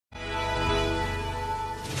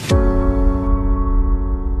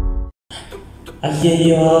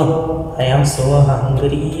Ayyo, I am so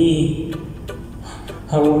hungry.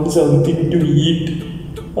 I want something to eat.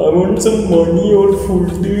 I want some money or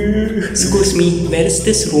food. Excuse me, where is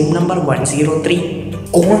this room number 103?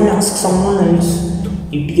 Go and ask someone else.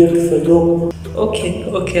 Idiot fellow. Okay,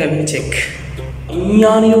 I will check. Why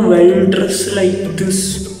are you well dressed like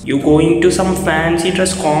this? You going to some fancy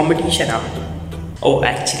dress competition? Oh,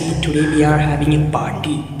 actually today we are having a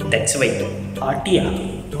party. That's why. Party?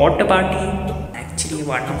 What a party? Actually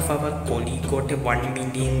one of our colleague got a 1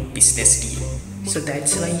 million business deal. So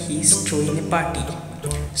that's why he's throwing a party.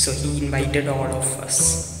 So he invited all of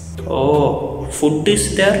us. Oh, food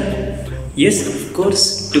is there? Yes, of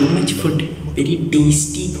course. Too much food. Very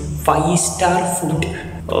tasty 5-star food.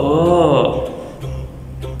 Oh.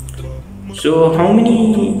 So how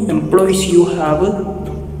many employees you have?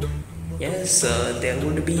 Yes, there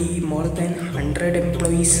would be more than 100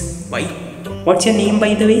 employees. Why? What's your name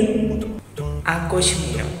by the way? Akosh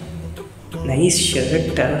Meena. Nice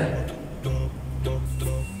shirt.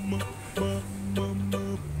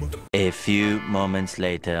 A few moments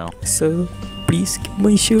later. Sir, please give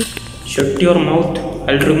my shirt. Shut your mouth.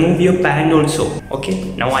 I'll remove your pant also.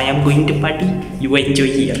 Okay, now I am going to party. You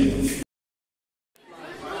enjoy here.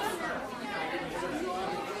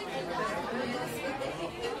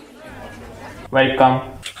 Welcome.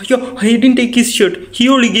 Yo, I didn't take his shirt. He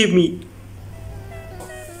only gave me. I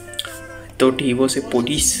thought he was a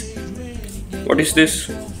police. What is this?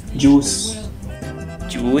 Juice.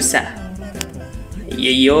 Juice?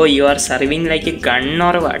 Yo, you are serving like a gun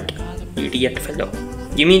or what? Idiot fellow.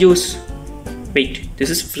 Give me juice. Wait, this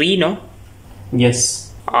is free, no?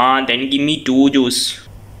 Yes. Then give me 2 juice.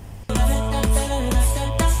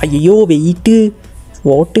 Ayyo, wait.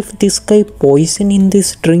 What if this guy poison in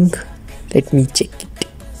this drink? Let me check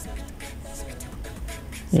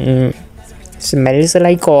it. Smells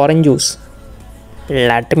like orange juice.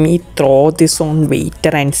 Let me throw this on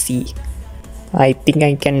waiter and see. I think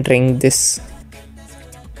I can drink this.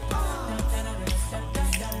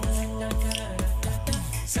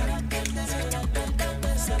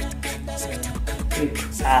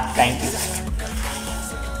 Thank you.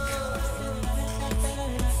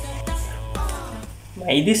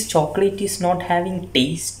 Why this chocolate is not having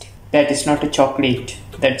taste? That is not a chocolate.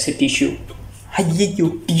 That's a tissue.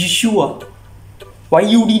 Ayyo, tissue? Why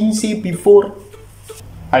you didn't say before?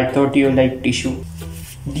 I thought you liked tissue.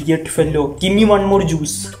 Idiot fellow. Give me 1 more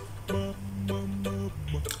juice.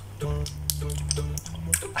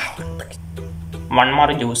 One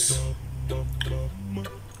more juice.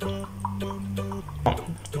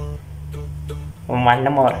 One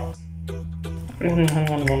more.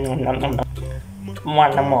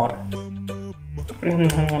 One more.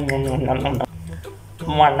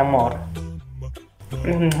 One more.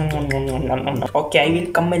 Okay, I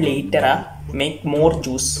will come later. Make more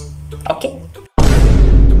juice. Okay.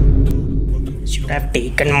 Should have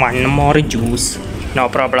taken 1 more juice. No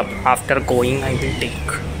problem. After going, I will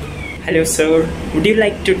take. Hello, sir. Would you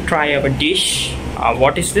like to try our dish?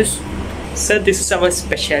 What is this? Sir, this is our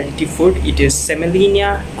specialty food. It is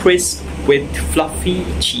semolina crisp with fluffy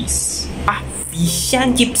cheese. Fish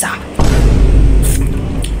and chips.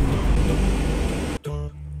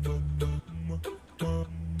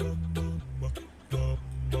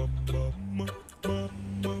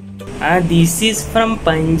 This is from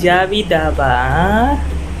Punjabi Dhaba.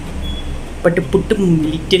 But put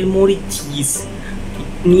little more cheese.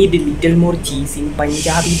 It need little more cheese. In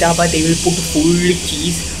Punjabi Dhaba they will put full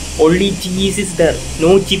cheese. Only cheese is there.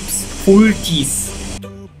 No chips. Full cheese.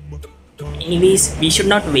 Anyways, we should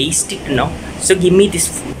not waste it now. So give me this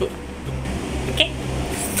food. Okay?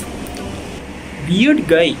 Weird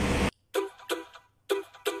guy.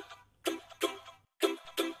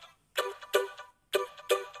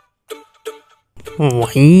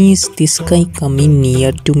 Why is this guy coming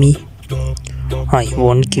near to me? I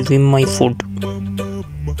won't give him my food.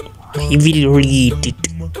 I will eat it.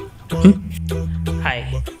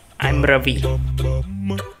 Hi, I'm Ravi.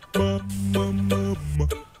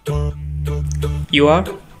 You are?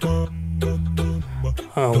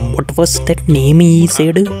 What was that name he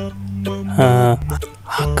said?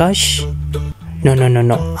 Akash? No.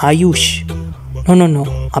 Ayush? No.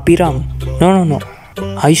 Apiram? No.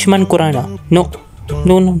 Ayushman Kurana? No.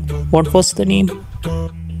 What was the name?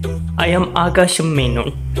 I am Akash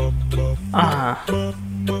Menon.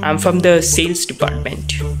 I'm from the sales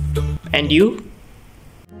department. And you?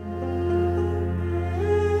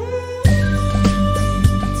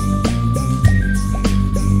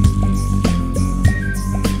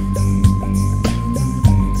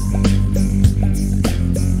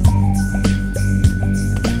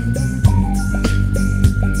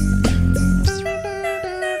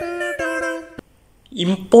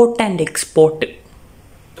 import and export.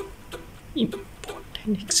 Import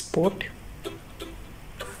and export?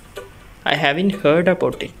 I haven't heard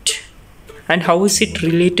about it. And how is it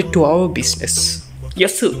related to our business?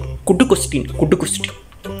 Yes, sir. Good question. Good question.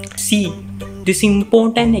 See, this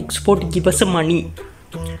import and export give us money.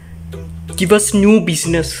 Give us new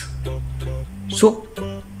business. So,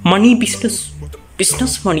 money business.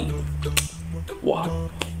 Business money. What?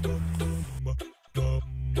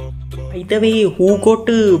 By the way, who got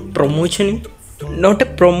a promotion? Not a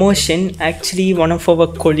promotion. Actually, one of our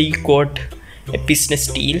colleagues got a business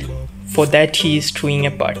deal. For that, he is throwing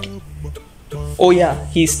a party. Oh yeah,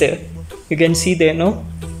 he's there. You can see there, no?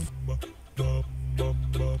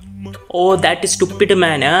 Oh, that stupid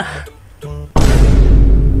man, huh?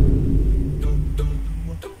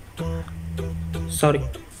 Sorry.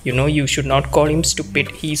 You know, you should not call him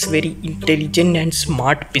stupid. He's very intelligent and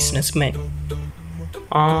smart businessman.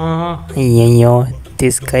 Yeah,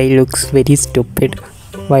 this guy looks very stupid.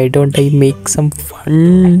 Why don't I make some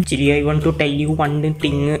fun? Actually, I want to tell you one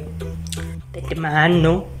thing. That man,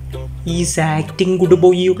 no, he's acting good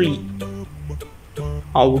boy only.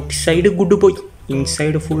 Outside good boy,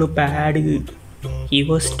 inside full bad. He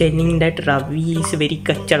was telling that Ravi is very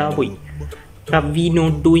kachada boy. Ravi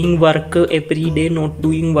not doing work every day, not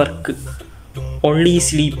doing work, only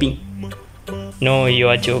sleeping. No, you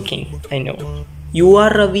are joking. I know. You are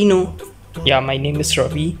Ravi, no? Yeah, my name is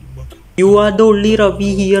Ravi. You are the only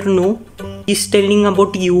Ravi here, no? He's telling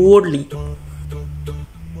about you only.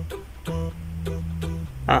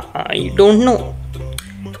 I don't know.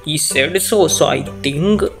 He said so, so I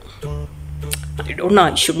think. I don't know.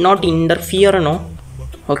 I should not interfere, no?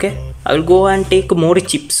 Okay? I will go and take more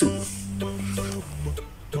chips.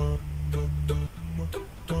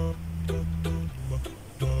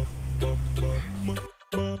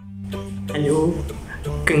 Hello.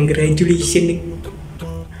 Congratulations.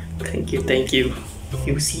 Thank you, thank you.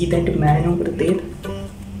 You see that man over there?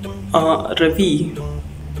 Ravi.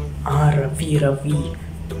 Ravi.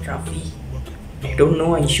 I don't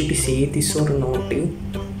know I should say this or not,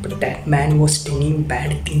 but that man was telling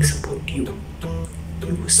bad things about you.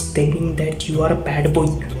 He was telling that you are a bad boy.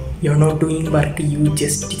 You're not doing work, you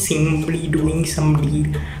just simply doing some deal.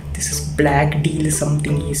 This is black deal,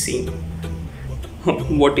 something he's saying.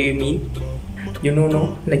 What do you mean? You know,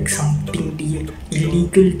 no, like something deal,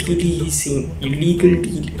 illegal deal he's saying, illegal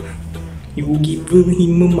deal. You give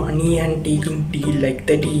him money and taking deal like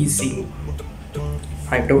that he's saying.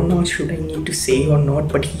 I don't know should I need to say or not,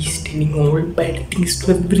 but he's telling all bad things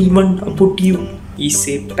to everyone about you. He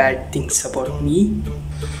said bad things about me.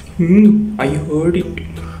 I heard it.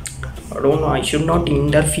 I don't know, I should not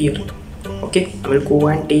interfere. Okay, I will go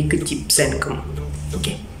and take chips and come.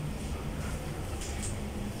 Okay.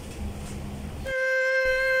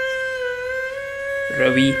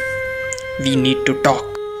 Ravi, we need to talk.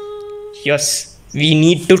 Yes, we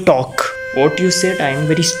need to talk. What you said, I am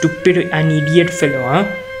very stupid and idiot fellow, huh?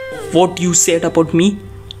 What you said about me?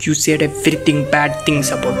 You said everything bad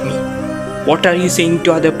things about me. What are you saying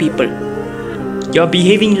to other people? You're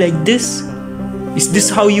behaving like this? Is this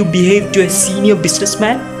how you behave to a senior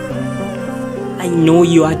businessman? I know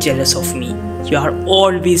you are jealous of me. You are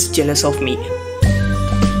always jealous of me.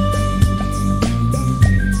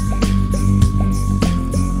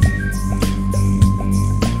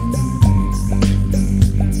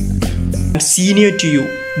 Senior to you.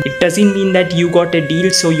 It doesn't mean that you got a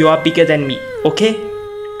deal so you are bigger than me. Okay?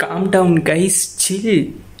 Calm down guys.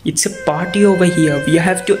 Chill. It's a party over here. We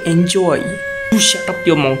have to enjoy. You shut up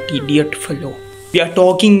your mouth, idiot fellow. We are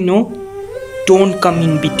talking, no? Don't come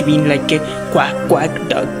in between like a quack quack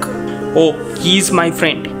duck. Oh, he is my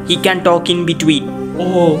friend. He can talk in between.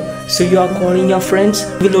 Oh, so you are calling your friends?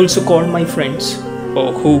 I will also call my friends.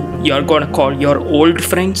 Oh, who? You are gonna call your old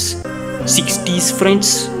friends? 60s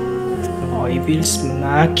friends? I will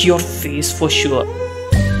smack your face for sure.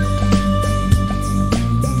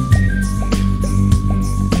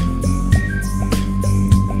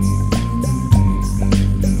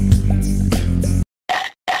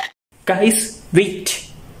 Guys,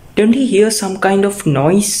 wait. Don't you hear some kind of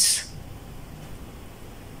noise?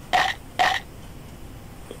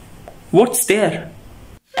 What's there?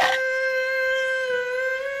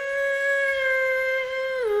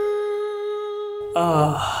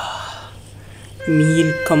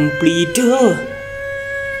 Meal complete.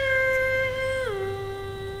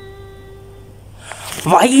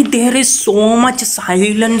 Why there is so much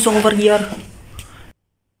silence over here?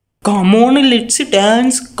 Come on, let's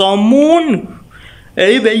dance. Come on.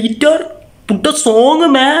 Hey waiter, put a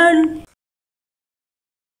song, man.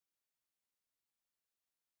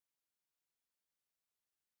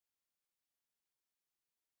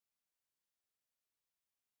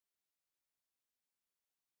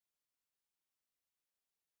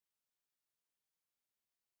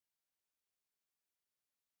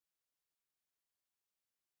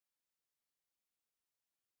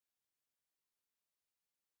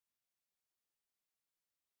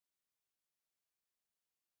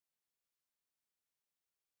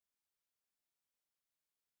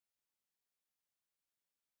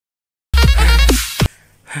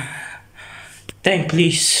 Time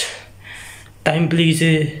please. Time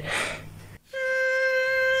please.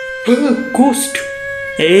 Ghost.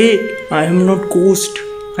 Hey, I am not ghost.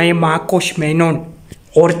 I am Akosh Menon.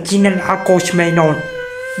 Original Akosh Menon.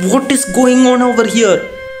 What is going on over here?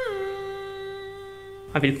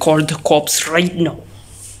 I will call the cops right now.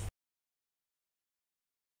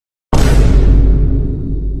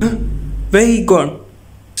 Where he gone?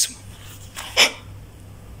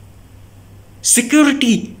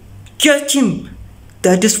 Security! Catch him!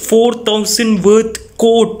 That is 4,000 worth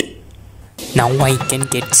coat. Now I can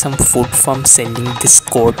get some food from selling this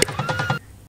coat.